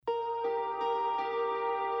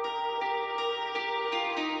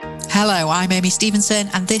Hello, I'm Amy Stevenson,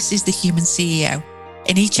 and this is The Human CEO.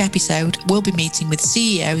 In each episode, we'll be meeting with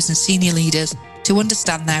CEOs and senior leaders to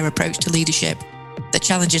understand their approach to leadership, the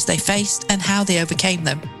challenges they faced, and how they overcame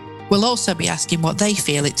them. We'll also be asking what they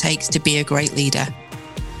feel it takes to be a great leader.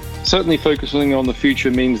 Certainly focusing on the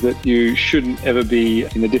future means that you shouldn't ever be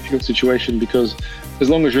in a difficult situation, because as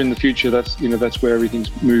long as you're in the future, that's where everything's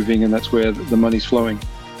moving and that's where the money's flowing.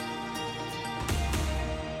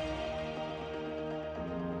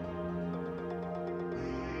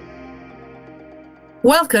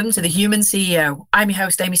 Welcome to The Human CEO. I'm your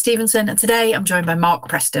host, Amy Stevenson, and today I'm joined by Mark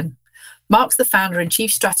Preston. Mark's the founder and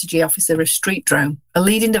chief strategy officer of StreetDrone, a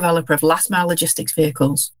leading developer of last-mile logistics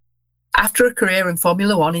vehicles. After a career in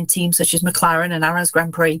Formula One in teams such as McLaren and Arras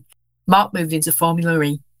Grand Prix, Mark moved into Formula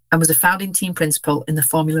E and was a founding team principal in the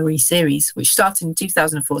Formula E series, which started in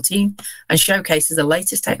 2014 and showcases the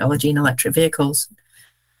latest technology in electric vehicles.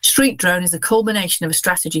 StreetDrone is the culmination of a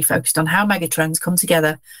strategy focused on how megatrends come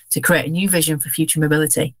together to create a new vision for future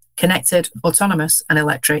mobility, connected, autonomous, and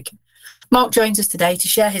electric. Mark joins us today to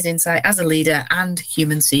share his insight as a leader and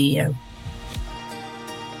human CEO.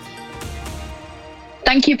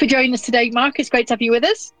 Thank you for joining us today, Mark. It's great to have you with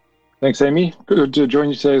us. Thanks, Amy. Good to join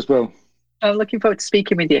you today as well. I'm looking forward to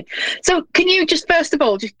speaking with you. So can you first of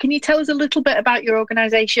all, can you tell us a little bit about your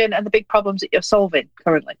organisation and the big problems that you're solving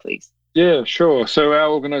currently, please? Yeah, sure. So our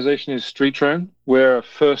organization is StreetDrone. We're a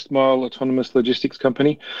first mile autonomous logistics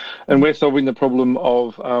company, and we're solving the problem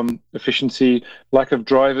of efficiency, lack of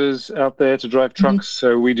drivers out there to drive trucks.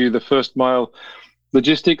 So we do the first mile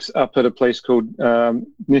logistics up at a place called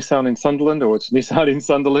Nissan in Sunderland, or it's Nissan in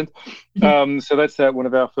Sunderland. So that's one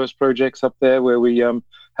of our first projects up there, where we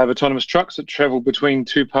have autonomous trucks that travel between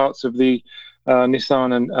two parts of the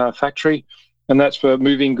Nissan and factory. And that's for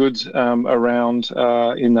moving goods around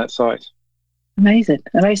in that site. Amazing.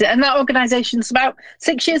 And that organisation's about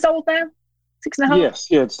 6 years old now? 6.5? Yes,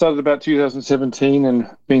 it started about 2017 and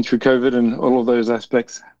been through COVID and all of those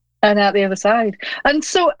aspects. And out the other side. And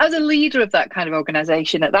so as a leader of that kind of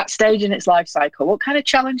organisation at that stage in its life cycle, what kind of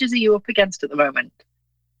challenges are you up against at the moment?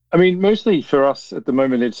 I mean, mostly for us at the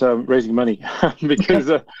moment, it's raising money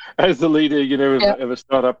because as the leader, of a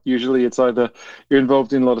startup, usually it's either you're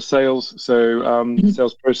involved in a lot of sales. So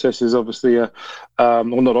sales process is obviously well,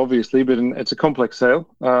 not obviously, but it's a complex sale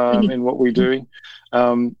in what we're doing,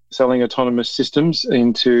 selling autonomous systems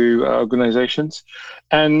into organizations.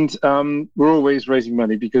 And we're always raising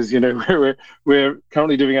money because, we're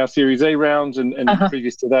currently doing our Series A round, and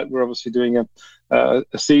previous to that, we're obviously doing a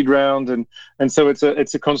seed round, and so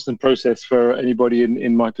it's a constant process for anybody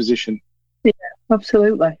in my position. Yeah,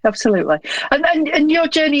 absolutely. And your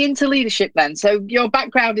journey into leadership then. So your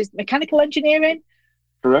background is mechanical engineering,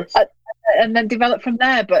 correct? And then developed from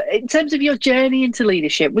there. But in terms of your journey into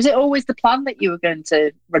leadership, was it always the plan that you were going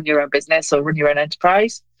to run your own business or run your own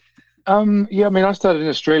enterprise? Yeah, I mean, I started in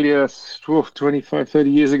Australia 25, 30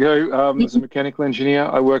 years ago as a mechanical engineer.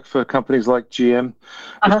 I worked for companies like GM.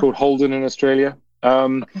 It's called Holden in Australia.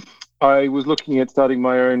 I was looking at starting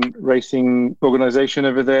my own racing organization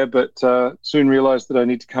over there, but soon realized that I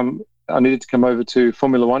needed to come over to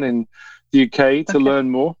Formula One in the UK to learn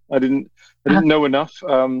more. I didn't know enough.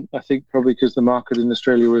 I think probably because the market in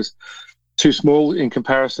Australia was too small in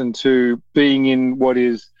comparison to being in what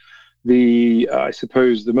is the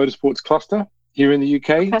motorsports cluster here in the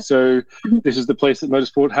UK. So this is the place that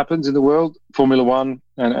motorsport happens in the world, Formula One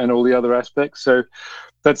and all the other aspects. So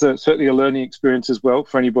that's certainly a learning experience as well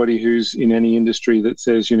for anybody who's in any industry that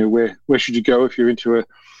says, where should you go if you're into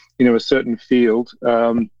a certain field.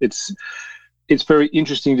 It's very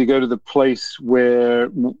interesting to go to the place where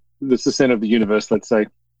it's the center of the universe, let's say.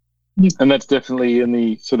 And that's definitely in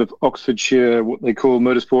the sort of Oxfordshire, what they call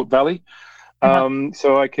Motorsport Valley.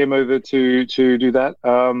 So I came over to do that.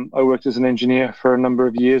 I worked as an engineer for a number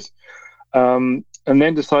of years, and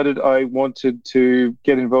then decided I wanted to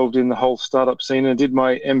get involved in the whole startup scene, and did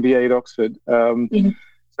my MBA at Oxford.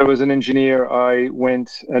 So as an engineer, I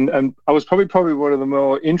went, and I was probably one of the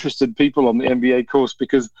more interested people on the MBA course,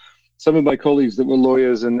 because some of my colleagues that were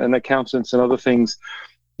lawyers and accountants and other things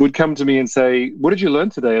would come to me and say, "What did you learn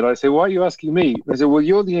today?" And I say, "Why are you asking me?" I say, "Well,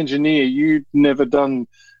 you're the engineer. You've never done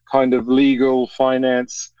kind of legal,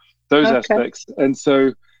 finance, those aspects." And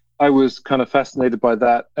so I was kind of fascinated by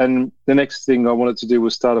that. And the next thing I wanted to do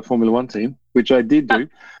was start a Formula One team, which I did do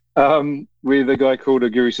with a guy called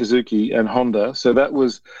Aguri Suzuki and Honda. So that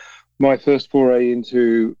was my first foray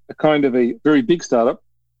into a kind of a very big startup.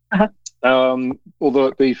 Although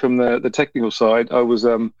it be from the technical side, I was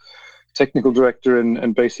technical director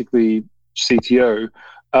and basically CTO.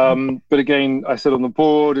 But again, I sat on the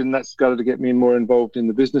board, and that started to get me more involved in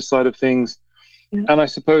the business side of things. And I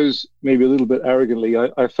suppose maybe a little bit arrogantly,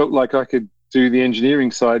 I felt like I could do the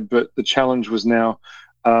engineering side, but the challenge was now,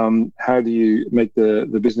 how do you make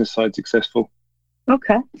the business side successful?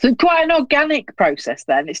 Okay. So quite an organic process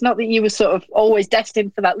then. It's not that you were sort of always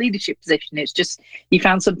destined for that leadership position. It's just you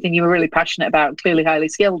found something you were really passionate about and clearly highly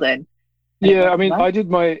skilled in. Yeah, I mean, I did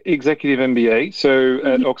my executive MBA, so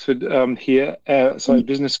at Oxford here,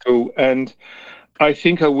 business school, and I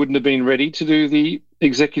think I wouldn't have been ready to do the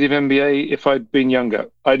executive MBA if I'd been younger.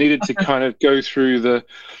 I needed to kind of go through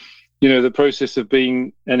the process of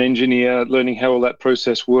being an engineer, learning how all that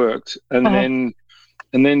process worked, and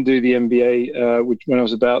then do the MBA, which when I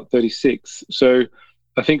was about 36. So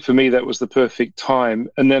I think for me that was the perfect time,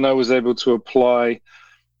 and then I was able to apply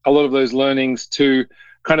a lot of those learnings to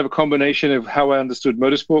kind of a combination of how I understood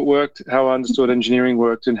motorsport worked, how I understood engineering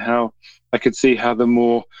worked, and how I could see how the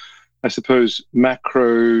more, I suppose,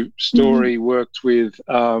 macro story worked with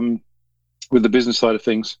the business side of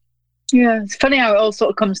things. Yeah, it's funny how it all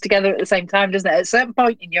sort of comes together at the same time, doesn't it? At a certain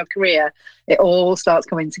point in your career, it all starts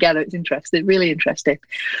coming together. It's interesting, really interesting.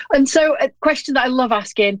 And so a question that I love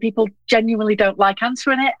asking, people genuinely don't like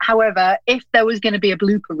answering it. However, if there was going to be a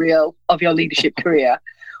blooper reel of your leadership career,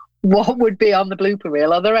 what would be on the blooper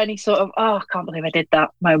reel? Are there any sort of, I can't believe I did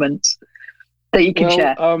that moments that you can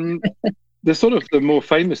share? The sort of the more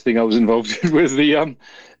famous thing I was involved in was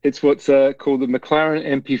it's what's called the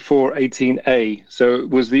McLaren MP4 18A. So it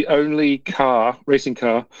was the only racing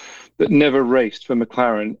car that never raced for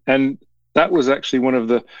McLaren. And that was actually one of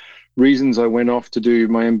the reasons I went off to do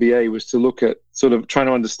my MBA, was to look at sort of trying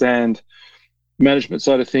to understand management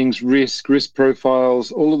side of things, risk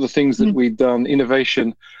profiles, all of the things that we'd done,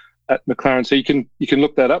 innovation at McLaren. So you can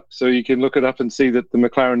look that up. So you can look it up and see that the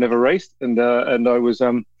McLaren never raced. And I was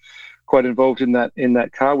quite involved in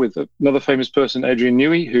that car with another famous person, Adrian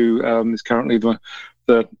Newey, who is currently one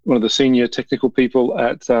of the senior technical people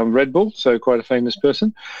at Red Bull, so quite a famous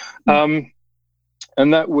person. And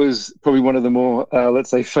that was probably one of the more, let's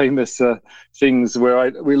say, famous things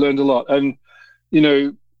where we learned a lot. And,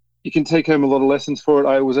 you can take home a lot of lessons for it.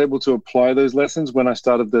 I was able to apply those lessons when I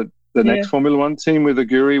started the next Formula One team with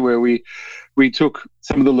Aguri, where we took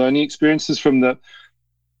some of the learning experiences from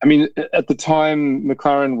at the time,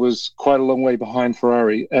 McLaren was quite a long way behind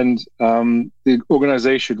Ferrari, and the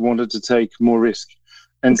organization wanted to take more risk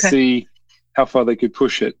and see how far they could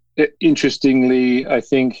push it. Interestingly, I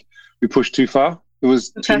think we pushed too far. There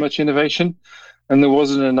was too much innovation, and there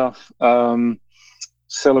wasn't enough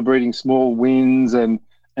celebrating small wins and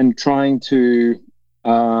trying to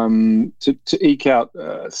eke out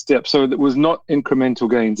steps. So it was not incremental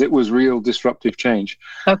gains; it was real disruptive change.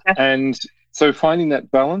 Okay. And so finding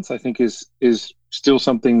that balance, I think, is still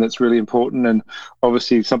something that's really important, and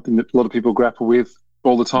obviously something that a lot of people grapple with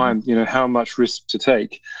all the time. How much risk to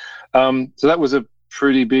take. So that was a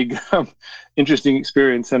pretty big, interesting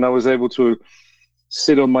experience, and I was able to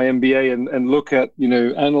sit on my MBA and look at,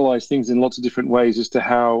 analyze things in lots of different ways as to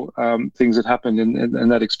how things had happened in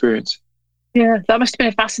that experience. Yeah, that must have been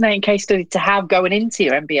a fascinating case study to have going into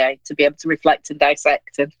your MBA, to be able to reflect and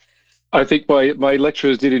dissect. And I think my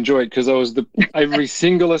lecturers did enjoy it, because I was every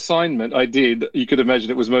single assignment I did, you could imagine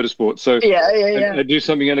it was motorsport. So I'd do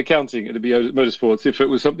something in accounting, it'd be motorsports. If it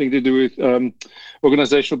was something to do with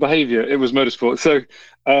organizational behavior, it was motorsport. So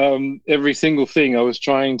every single thing I was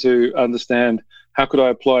trying to understand, how could I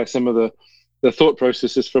apply some of the thought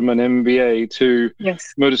processes from an MBA to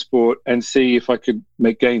motorsport and see if I could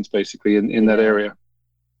make gains basically in that area.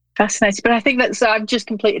 Fascinating. But I think that I've just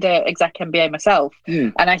completed an exec MBA myself,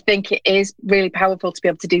 and I think it is really powerful to be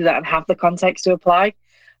able to do that and have the context to apply.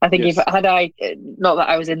 I think if had I, not that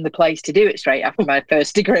I was in the place to do it straight after my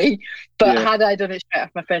first degree, but had I done it straight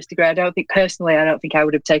after my first degree, I don't think I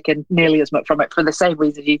would have taken nearly as much from it, for the same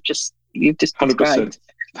reason you've just 100%.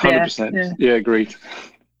 100%. Yeah, agreed.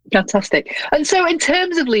 Fantastic. And so in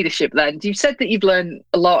terms of leadership then, you've said that you've learned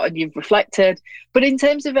a lot and you've reflected, but in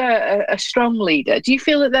terms of a strong leader, do you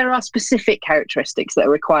feel that there are specific characteristics that are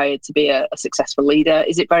required to be a successful leader?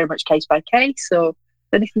 Is it very much case by case, or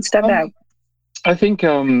anything stand out? I think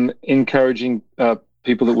encouraging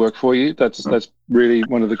people that work for you, that's really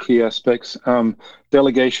one of the key aspects.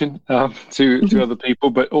 Delegation to other people,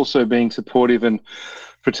 but also being supportive and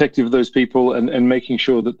protective of those people, and making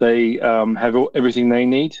sure that they have everything they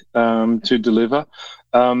need to deliver.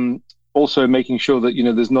 Also making sure that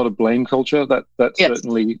there's not a blame culture that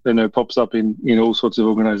certainly pops up in all sorts of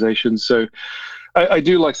organizations. So I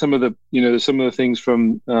do like some of the things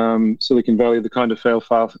from Silicon Valley, the kind of fail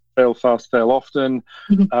fast, fail often.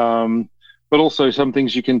 But also some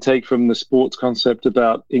things you can take from the sports concept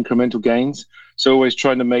about incremental gains. So always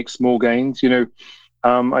trying to make small gains.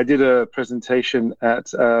 I did a presentation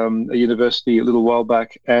at a university a little while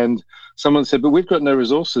back, and someone said, but we've got no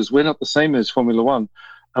resources. We're not the same as Formula One.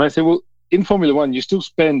 And I said, well, in Formula One, you still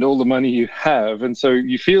spend all the money you have. And so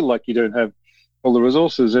you feel like you don't have all the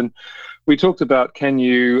resources. And we talked about, can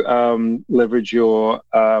you leverage your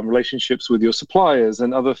relationships with your suppliers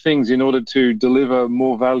and other things in order to deliver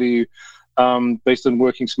more value based on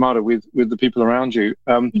working smarter with the people around you.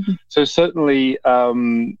 So certainly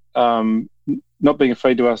not being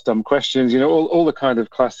afraid to ask dumb questions, all the kind of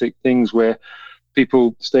classic things where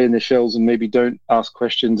people stay in their shells and maybe don't ask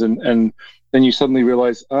questions, and then you suddenly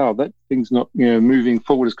realize, that thing's not moving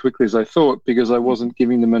forward as quickly as I thought because I wasn't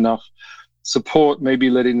giving them enough support, maybe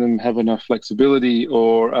letting them have enough flexibility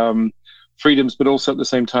or freedoms, but also at the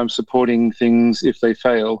same time supporting things if they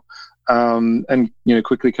fail, and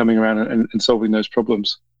quickly coming around and solving those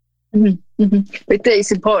problems.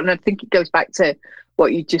 It's important. I think it goes back to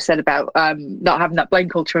what you just said about not having that blame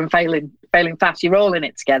culture and failing fast. You're all in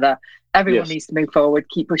it together. Everyone needs to move forward,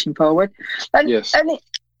 keep pushing forward. And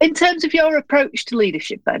in terms of your approach to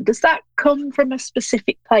leadership, then, does that come from a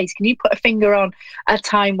specific place? Can you put a finger on a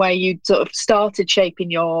time where you sort of started shaping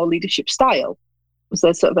your leadership style? Was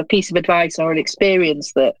there sort of a piece of advice or an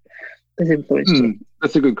experience that has influenced you?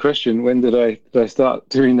 That's a good question. When did I start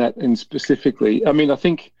doing that in specifically? I mean, I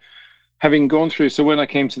think having gone through, so when I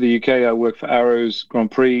came to the UK, I worked for Arrow's Grand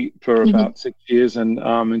Prix for about 6 years, and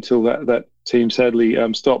until that team sadly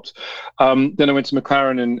stopped. Then I went to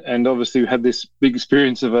McLaren, and obviously had this big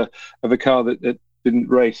experience of a car that didn't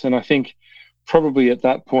race. And I think probably at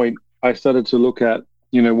that point I started to look at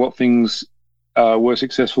what things were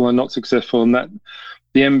successful and not successful, and that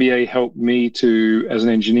the MBA helped me to, as an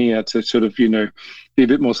engineer, to sort of be a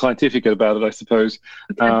bit more scientific about it, I suppose,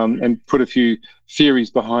 and put a few theories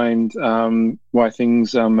behind why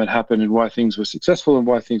things had happened and why things were successful and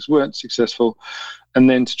why things weren't successful, and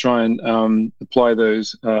then to try and apply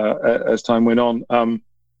those as time went on.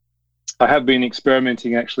 I have been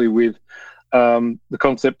experimenting actually with the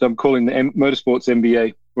concept I'm calling the Motorsports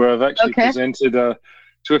MBA, where I've actually presented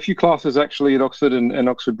to a few classes actually at Oxford and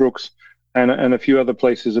Oxford Brookes and a few other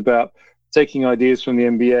places about taking ideas from the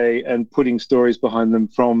MBA and putting stories behind them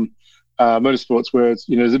from motorsports, where it's,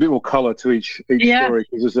 there's a bit more color to each story,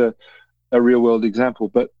 because there's a real world example.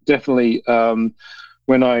 But definitely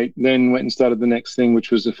when I then went and started the next thing,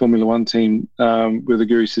 which was the Formula One team with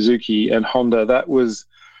Aguri Suzuki and Honda, that was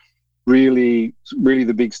really, really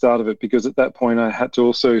the big start of it, because at that point I had to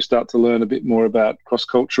also start to learn a bit more about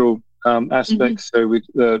cross-cultural aspects. So with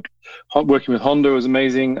working with Honda was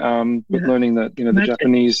amazing, but learning that the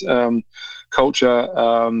Japanese culture,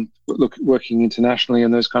 working internationally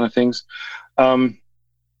and those kind of things,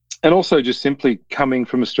 and also just simply coming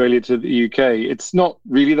from Australia to the UK, it's not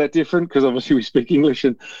really that different, because obviously we speak English,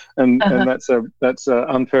 and that's a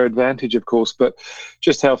unfair advantage, of course, but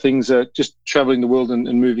just how things are, just traveling the world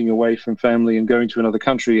and moving away from family and going to another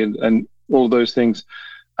country and all those things.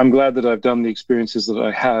 I'm glad that I've done the experiences that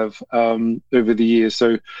I have over the years.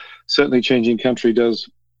 So certainly changing country does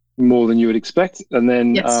more than you would expect. And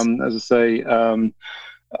then, as I say,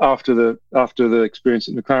 after the experience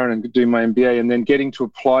at McLaren and doing my MBA, and then getting to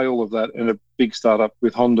apply all of that in a big startup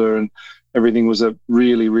with Honda and everything, was a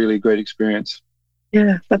really, really great experience.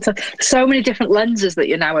 Yeah, that's so many different lenses that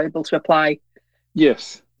you're now able to apply.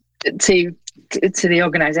 Yes. To the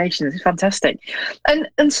organisation. It's fantastic.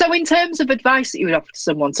 And so in terms of advice that you would offer to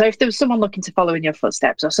someone, so if there was someone looking to follow in your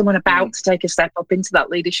footsteps, or someone about to take a step up into that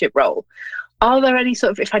leadership role, are there any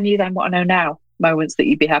sort of, if I knew then what I know now, moments that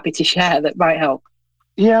you'd be happy to share that might help?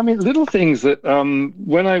 Yeah, I mean, little things that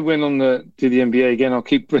when I went on to the MBA, again, I'll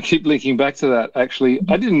keep linking back to that. Actually,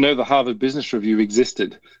 I didn't know the Harvard Business Review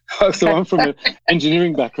existed. So I'm from an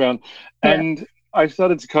engineering background, and I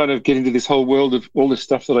started to kind of get into this whole world of all this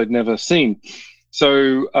stuff that I'd never seen.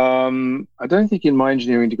 So I don't think in my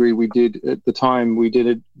engineering degree we did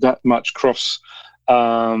that much cross.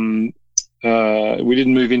 We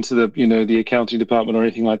didn't move into the accounting department or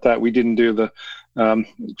anything like that. We didn't do the I'm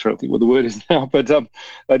trying to think what the word is now, but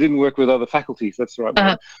I didn't work with other faculties. That's the right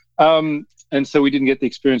word. And so we didn't get the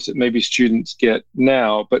experience that maybe students get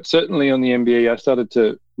now. But certainly on the MBA, I started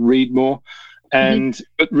to read more,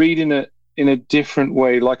 but read in a different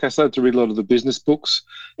way. Like I started to read a lot of the business books.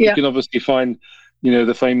 You can obviously find,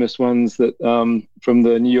 the famous ones that from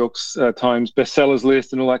the New York Times bestsellers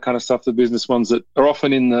list and all that kind of stuff. The business ones that are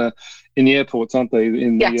often in the airports, aren't they?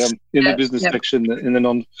 In the business section, in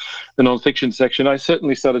the non-fiction section. I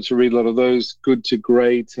certainly started to read a lot of those, good to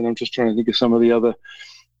great. And I'm just trying to think of some of the other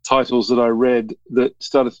titles that I read that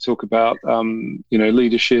started to talk about,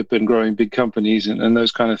 leadership and growing big companies and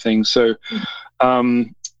those kind of things. So,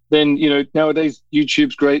 then, nowadays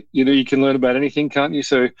YouTube's great. You can learn about anything, can't you?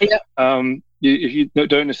 So if you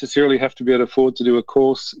don't necessarily have to be able to afford to do a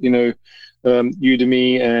course,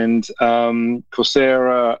 Udemy and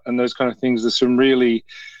Coursera and those kind of things. There's some really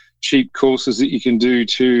cheap courses that you can do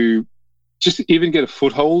to just even get a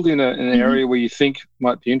foothold in an area where you think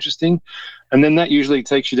might be interesting. And then that usually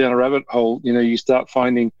takes you down a rabbit hole. You start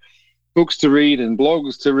finding books to read and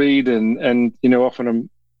blogs to read. And often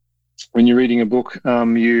when you're reading a book,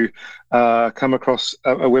 you come across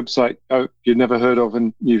a website you'd never heard of,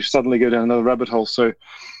 and you suddenly go down another rabbit hole. So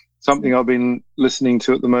something I've been listening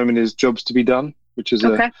to at the moment is Jobs to be Done, which is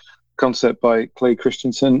a concept by Clay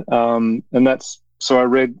Christensen. So I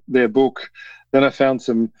read their book, then I found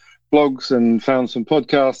some blogs and found some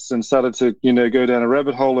podcasts and started to, go down a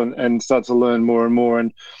rabbit hole and start to learn more and more.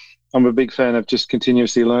 And I'm a big fan of just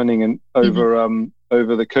continuously learning. And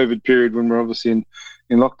over the COVID period, when we're obviously in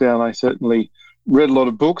lockdown, I certainly read a lot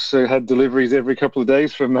of books. So I had deliveries every couple of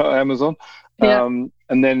days from Amazon. And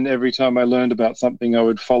then every time I learned about something, I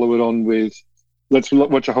would follow it on with, let's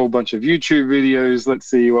watch a whole bunch of YouTube videos. Let's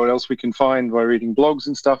see what else we can find by reading blogs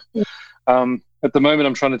and stuff. At the moment,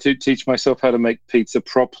 I'm trying to teach myself how to make pizza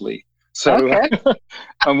properly. So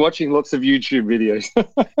I'm watching lots of YouTube videos.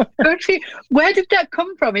 Where did that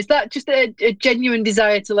come from? Is that just a genuine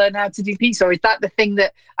desire to learn how to do pizza, or is that the thing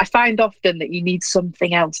that I find often that you need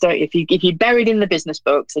something else, don't you? If you're buried in the business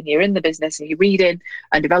books and you're in the business and you're reading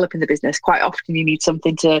and developing the business, quite often you need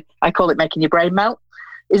something to, I call it making your brain melt.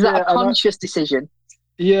 Is that a conscious decision?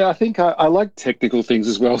 Yeah, I think I like technical things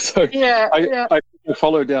as well. So I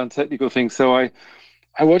follow down technical things. So I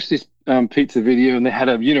watched this pizza video, and they had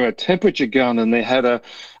a temperature gun, and they had a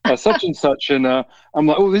such and such, and I'm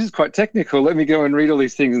like, oh, this is quite technical. Let me go and read all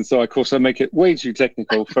these things. And so, of course, I make it way too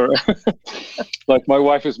technical for like my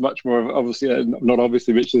wife is much more of, obviously, not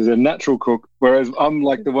obviously, but she's a natural cook, whereas I'm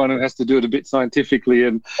like the one who has to do it a bit scientifically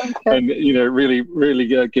and really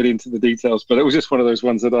get into the details. But it was just one of those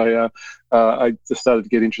ones that I just started to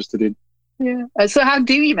get interested in. Yeah. So how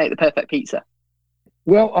do you make the perfect pizza?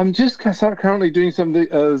 Well, I'm just currently doing something.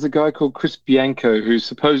 There's a guy called Chris Bianco who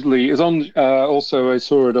supposedly is on. Also, I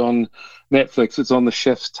saw it on Netflix. It's on The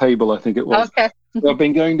Chef's Table, I think it was. Okay. So I've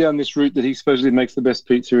been going down this route that he supposedly makes the best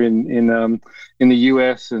pizza in the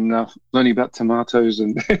US, and learning about tomatoes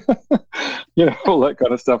and all that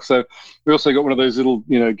kind of stuff. So we also got one of those little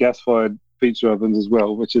gas-fired pizza ovens as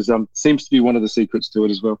well, which is seems to be one of the secrets to it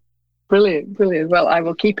as well. Brilliant. Well, I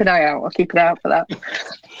will keep an eye out. I'll keep an eye out for that.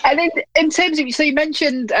 And in terms of, so you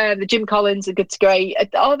mentioned the Jim Collins and Good to Great.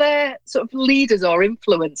 Are there sort of leaders or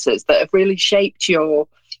influencers that have really shaped your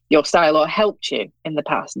style or helped you in the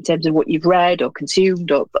past in terms of what you've read or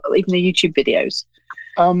consumed, or even the YouTube videos?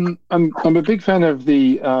 I'm a big fan of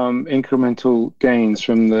the incremental gains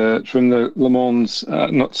from the Le Mans.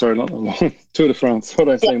 Not Le Mans, Tour de France. What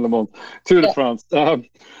did I say? Le Mans, Tour de France.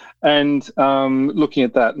 And looking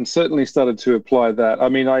at that, and certainly started to apply that. I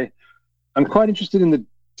mean, I'm quite interested in the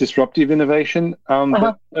disruptive innovation,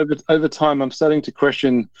 but over time, I'm starting to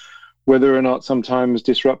question whether or not sometimes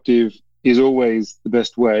disruptive is always the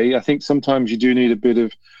best way. I think sometimes you do need a bit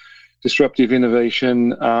of disruptive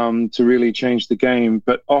innovation to really change the game,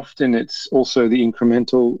 but often it's also the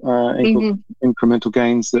incremental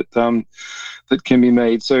gains that can be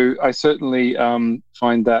made. So I certainly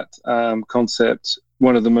find that concept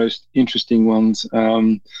one of the most interesting ones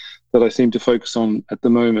that I seem to focus on at the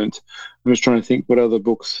moment. I'm just trying to think what other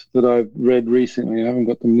books that I've read recently. I haven't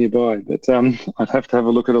got them nearby, but I'd have to have a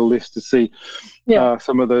look at a list to see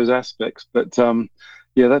some of those aspects. But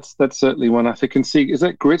that's certainly one I can see. Is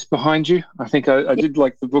that Grit behind you? I think I did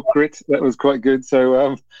like the book Grit. That was quite good.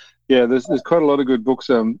 So there's quite a lot of good books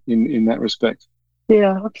in that respect.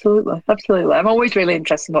 Yeah, absolutely. I'm always really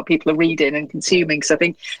interested in what people are reading and consuming, because I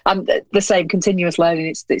think the same continuous learning,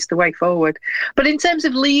 it's the way forward. But in terms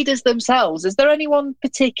of leaders themselves, is there anyone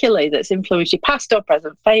particularly that's influenced you, past or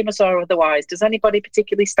present, famous or otherwise? Does anybody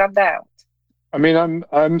particularly stand out? I mean,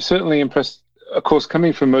 I'm certainly impressed. Of course,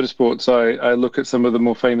 coming from motorsports, I look at some of the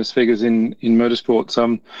more famous figures in motorsports.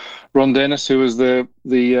 Ron Dennis, who was the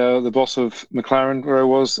boss of McLaren where I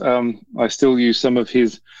was, I still use some of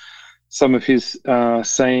his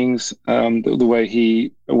sayings, the way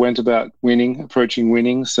he went about approaching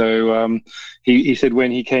winning. So he said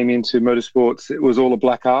when he came into motorsports, it was all a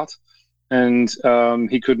black art, and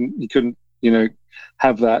he couldn't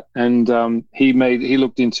have that. And he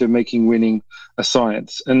looked into making winning a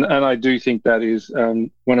science, and I do think that is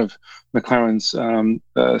one of McLaren's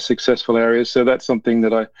successful areas. So that's something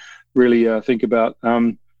that I really think about.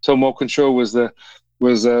 Tom Walkinshaw was the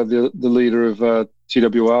was the leader of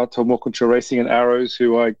TWR, Total Control Racing and Arrows,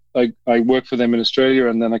 who I worked for them in Australia,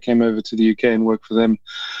 and then I came over to the UK and worked for them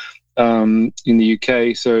in the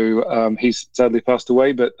UK. So he's sadly passed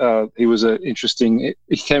away, but he was interesting.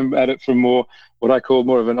 He came at it from what I call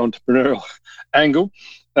more of an entrepreneurial angle.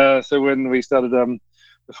 So when we started the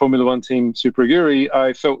Formula One team Super Aguri,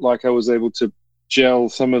 I felt like I was able to gel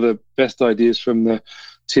some of the best ideas from the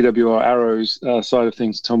TWR Arrows side of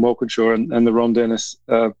things, Tom Walkinshaw, and the Ron Dennis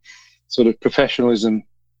sort of professionalism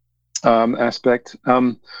aspect.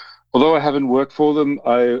 Although I haven't worked for them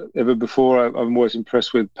ever before, I'm always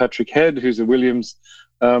impressed with Patrick Head, who's a Williams,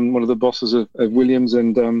 one of the bosses of Williams,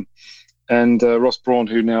 and Ross Braun,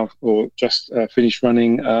 who now just finished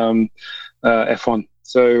running F1.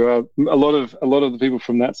 So a lot of the people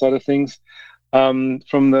from that side of things,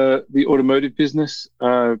 from the automotive business,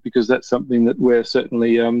 because that's something that we're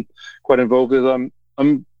certainly quite involved with.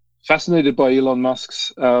 I'm fascinated by Elon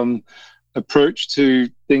Musk's approach to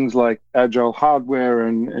things like agile hardware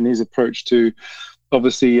and his approach to,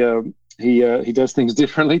 obviously, he does things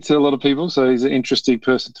differently to a lot of people. So he's an interesting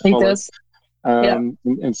person to follow.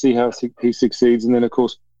 And see how he succeeds. And then, of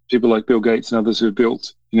course, people like Bill Gates and others who have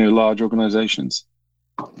built, large organizations.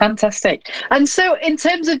 Fantastic. And so in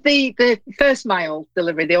terms of the first mile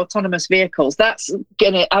delivery, the autonomous vehicles, that's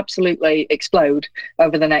going to absolutely explode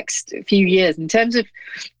over the next few years. In terms of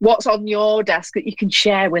what's on your desk that you can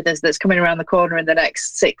share with us that's coming around the corner in the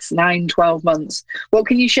next 6, 9, 12 months, what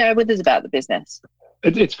can you share with us about the business?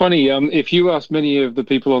 It's funny, if you ask many of the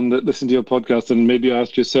people that listen to your podcast, and maybe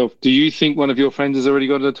ask yourself, do you think one of your friends has already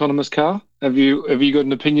got an autonomous car? Have you got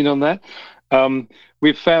an opinion on that?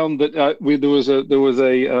 We've found that there was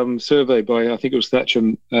a survey by, I think it was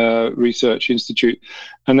Thatcham Research Institute,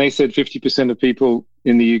 and they said 50% of people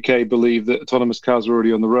in the UK believe that autonomous cars are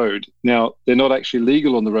already on the road. Now, they're not actually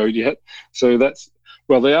legal on the road yet, so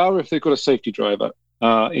they are if they've got a safety driver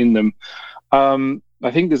in them. I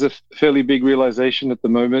think there's a fairly big realization at the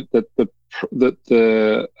moment that the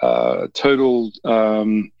total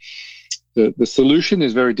the solution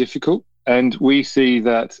is very difficult. And we see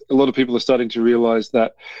that a lot of people are starting to realize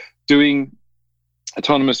that doing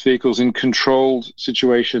autonomous vehicles in controlled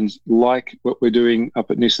situations, like what we're doing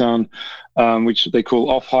up at Nissan, which they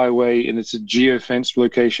call off-highway, and it's a geo-fenced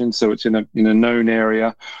location, so it's in a known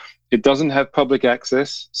area. It doesn't have public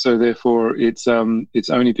access, so therefore it's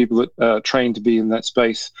only people that are trained to be in that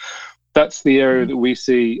space. That's the area that we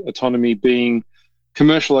see autonomy being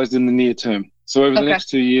commercialized in the near term. So over the next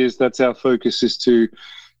 2 years, that's our focus, is to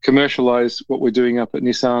commercialize what we're doing up at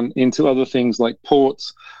Nissan into other things like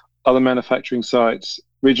ports, other manufacturing sites,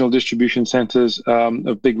 regional distribution centers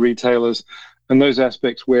of big retailers, and those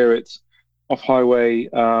aspects where it's off-highway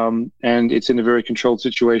and it's in a very controlled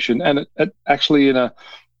situation, and actually in a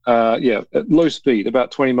at low speed, about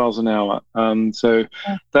 20 miles an hour. So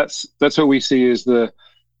that's what we see as the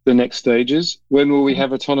next stages. When will we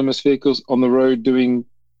have autonomous vehicles on the road doing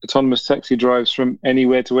autonomous taxi drives from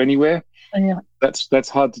anywhere to anywhere? That's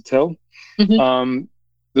hard to tell.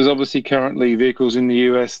 There's obviously currently vehicles in the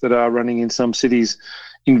US that are running in some cities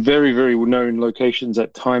in very, very known locations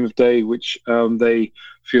at time of day, which they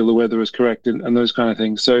feel the weather is correct and those kind of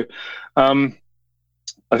things. So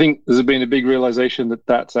I think there's been a big realization that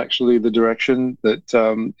that's actually the direction that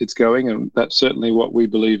it's going, and that's certainly what we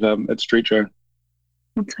believe at StreetDrone.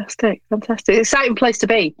 Fantastic. Exciting place to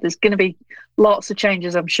be. There's going to be lots of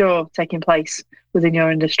changes, I'm sure, taking place within your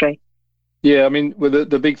industry. Yeah, I mean,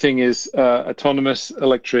 the big thing is autonomous,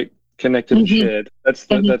 electric, connected, and shared. That's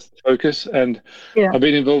the focus. And I've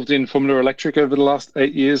been involved in Formula Electric over the last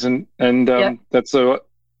 8 years, and that's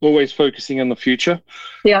always focusing on the future.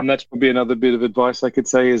 And that's probably another bit of advice I could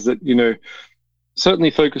say, is that certainly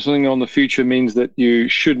focusing on the future means that you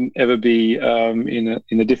shouldn't ever be in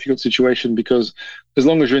a difficult situation, because as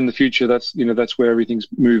long as you're in the future, that's where everything's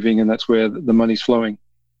moving and that's where the money's flowing.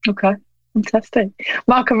 Okay. Fantastic.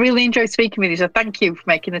 Mark, I really enjoyed speaking with you, so thank you for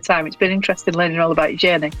making the time. It's been interesting learning all about your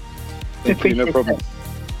journey. Thank you, no problem.